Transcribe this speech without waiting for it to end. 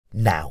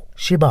Now,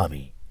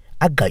 Shibami,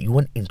 I got you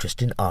an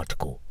interesting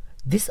article.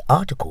 This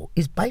article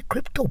is by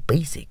Crypto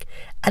Basic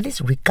and is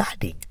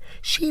regarding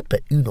Shiba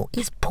Inu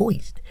is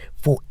poised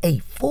for a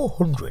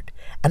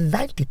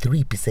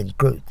 493%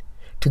 growth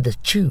to the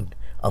tune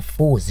of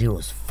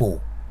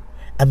 404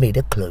 amid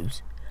a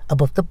close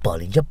above the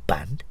Bollinger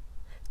Band.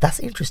 That's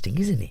interesting,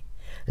 isn't it?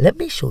 Let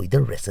me show you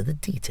the rest of the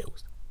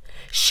details.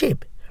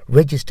 SHIB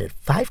registered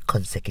 5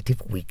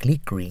 consecutive weekly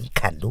green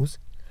candles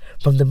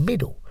from the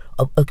middle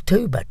of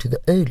October to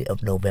the early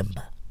of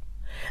November,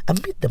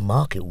 amid the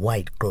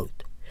market-wide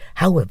growth.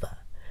 However,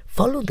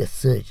 following the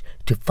surge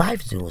to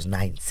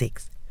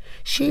 5096,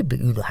 Shiba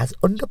Inu has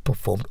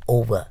underperformed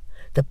over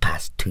the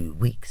past 2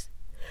 weeks,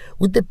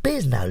 with the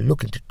bears now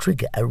looking to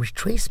trigger a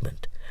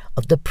retracement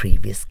of the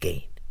previous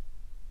gain.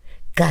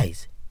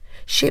 Guys,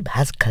 SHIB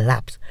has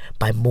collapsed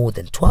by more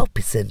than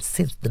 12%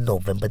 since the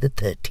November the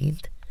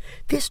 13th.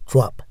 This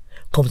drop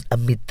comes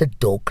amid the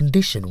dull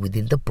condition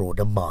within the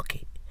broader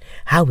market.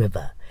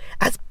 However,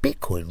 as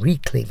Bitcoin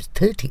reclaims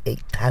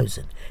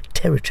 38,000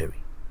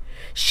 territory,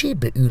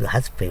 Shiba Inu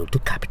has failed to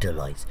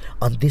capitalize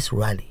on this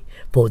rally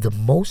for the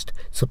most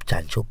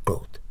substantial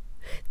growth.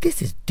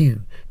 This is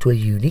due to a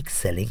unique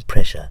selling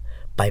pressure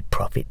by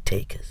profit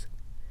takers.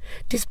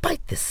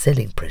 Despite the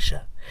selling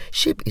pressure,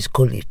 SHIB is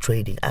currently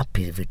trading a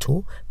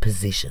pivotal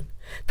position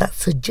that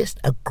suggests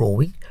a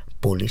growing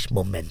bullish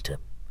momentum.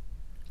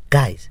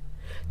 Guys,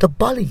 the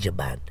Bollinger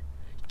Band,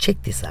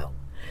 check this out.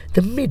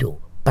 The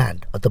middle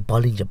band of the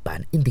Bollinger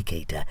Band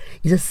indicator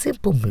is a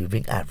simple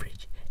moving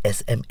average,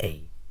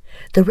 SMA,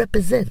 that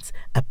represents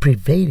a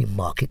prevailing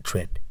market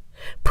trend.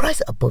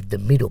 Price above the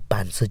middle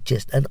band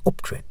suggests an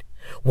uptrend,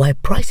 while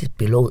prices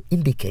below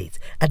indicates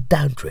a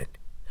downtrend.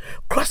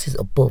 Crosses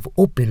above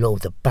or below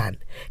the band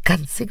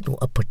can signal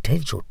a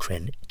potential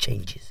trend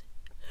changes.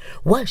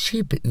 While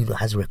Shiba Inu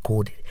has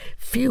recorded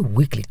few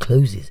weekly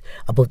closes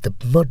above the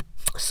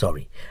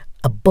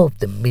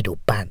middle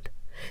band,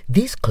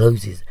 these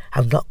closes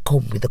have not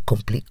come with a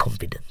complete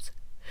confidence.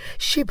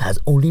 SHIB has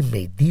only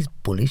made these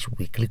bullish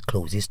weekly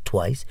closes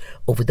twice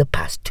over the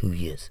past 2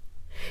 years.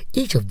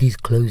 Each of these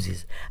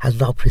closes has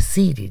now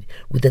preceded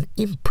with an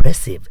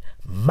impressive,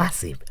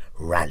 massive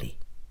rally.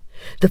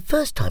 The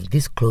first time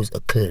this close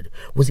occurred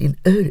was in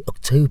early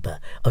October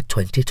of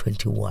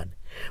 2021,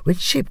 when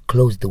SHIB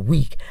closed the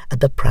week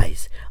at the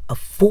price of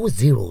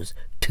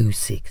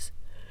 4026,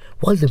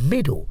 while the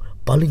middle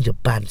Bollinger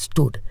Band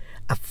stood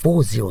at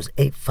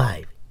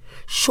 4085,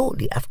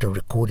 shortly after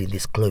recording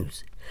this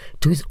close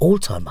to its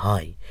all-time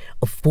high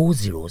of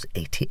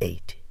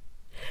 4088.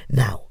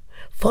 Now,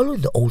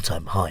 following the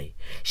all-time high,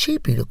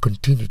 Shiba Inu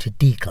continued to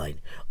decline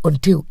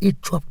until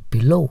it dropped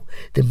below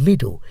the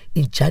middle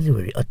in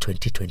January of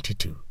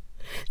 2022.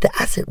 The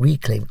asset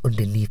reclaimed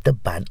underneath the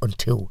band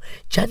until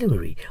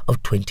January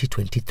of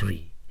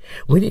 2023,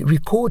 when it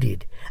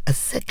recorded a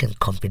second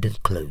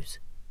confident close.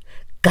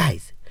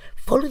 Guys,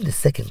 following the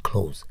second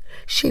close,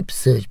 SHIB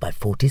surged by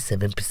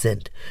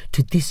 47%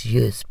 to this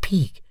year's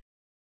peak.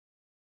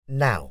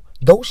 Now,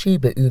 though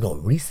Shiba Inu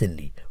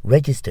recently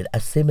registered a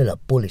similar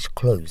bullish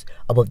close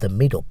above the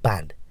middle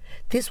band,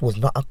 this was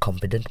not a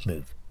confident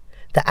move.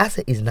 The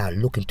asset is now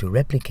looking to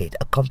replicate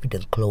a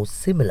confident close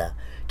similar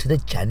to the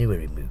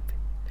January move.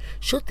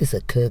 Should this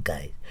occur,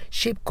 guys,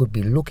 SHIB could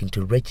be looking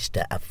to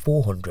register a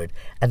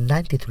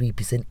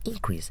 493%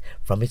 increase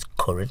from its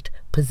current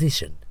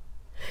position.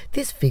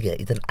 This figure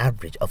is an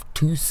average of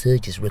 2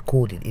 surges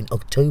recorded in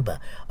October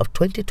of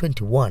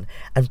 2021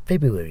 and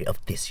February of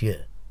this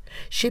year.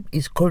 SHIB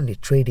is currently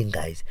trading,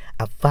 guys,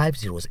 at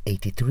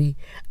 5083,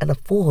 and a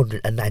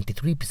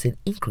 493%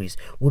 increase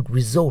would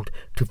result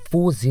to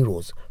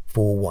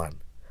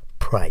 4041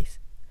 price.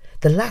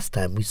 The last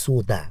time we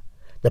saw that,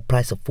 the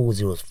price of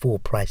 404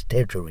 price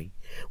territory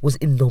was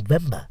in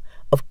November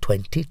of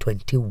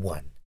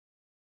 2021.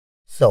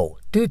 So,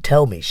 do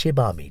tell me,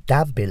 Shibami,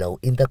 down below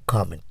in the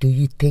comment, do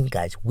you think,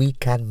 guys, we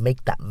can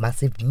make that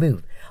massive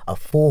move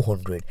of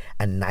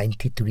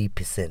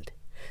 493%?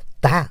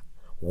 That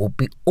would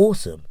be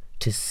awesome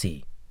to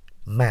see.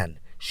 Man,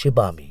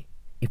 Shibami,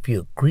 if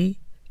you agree,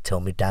 tell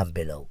me down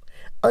below.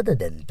 Other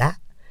than that,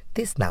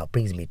 this now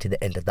brings me to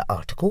the end of the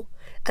article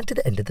and to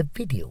the end of the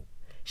video.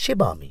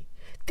 Shibami,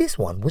 this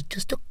one was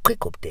just a quick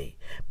update,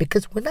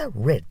 because when I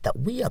read that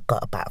we have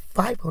got about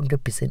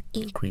 500%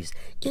 increase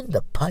in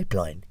the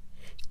pipeline,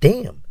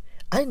 damn,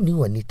 I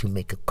knew I need to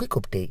make a quick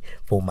update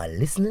for my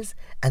listeners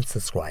and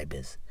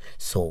subscribers.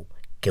 So,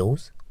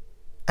 girls,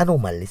 and all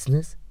my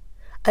listeners,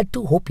 I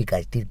do hope you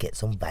guys did get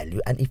some value,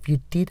 and if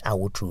you did, I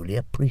would truly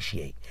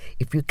appreciate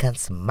if you can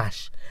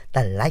smash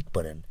that like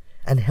button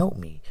and help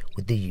me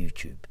with the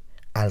YouTube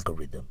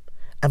algorithm.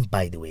 And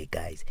by the way,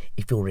 guys,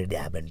 if you already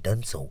haven't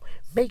done so,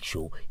 make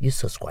sure you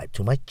subscribe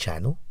to my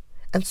channel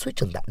and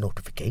switch on that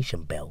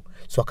notification bell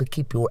so I can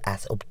keep your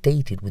ass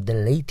updated with the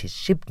latest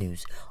SHIB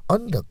news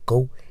on the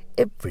go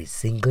every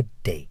single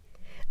day.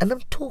 And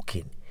I'm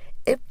talking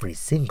every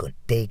single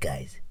day,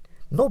 guys.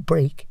 No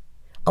break.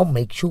 I'll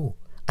make sure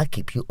I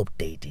keep you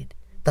updated.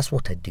 That's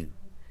what I do.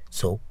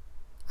 So,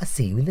 I'll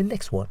see you in the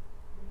next one.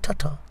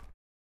 Ta-ta.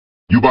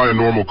 You buy a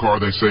normal car,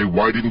 they say,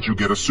 why didn't you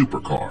get a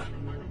supercar?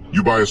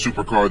 You buy a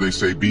supercar, they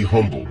say, be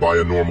humble, buy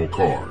a normal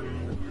car.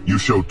 You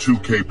show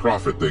 2K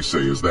profit, they say,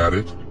 is that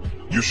it?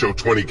 You show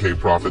 20K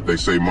profit, they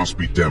say, must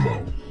be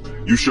demo.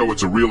 You show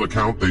it's a real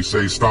account, they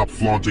say, stop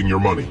flaunting your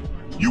money.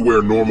 You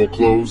wear normal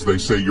clothes, they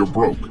say you're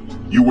broke.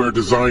 You wear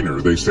designer,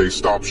 they say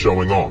stop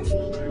showing off.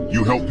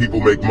 You help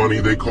people make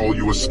money, they call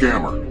you a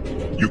scammer.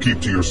 You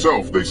keep to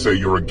yourself, they say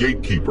you're a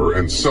gatekeeper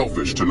and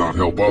selfish to not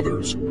help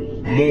others.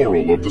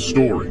 Moral of the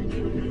story: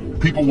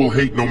 people will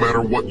hate no matter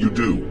what you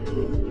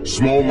do.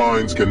 Small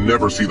minds can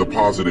never see the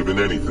positive in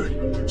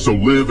anything. So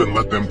live and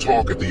let them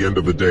talk. At the end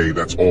of the day,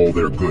 that's all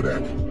they're good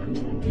at.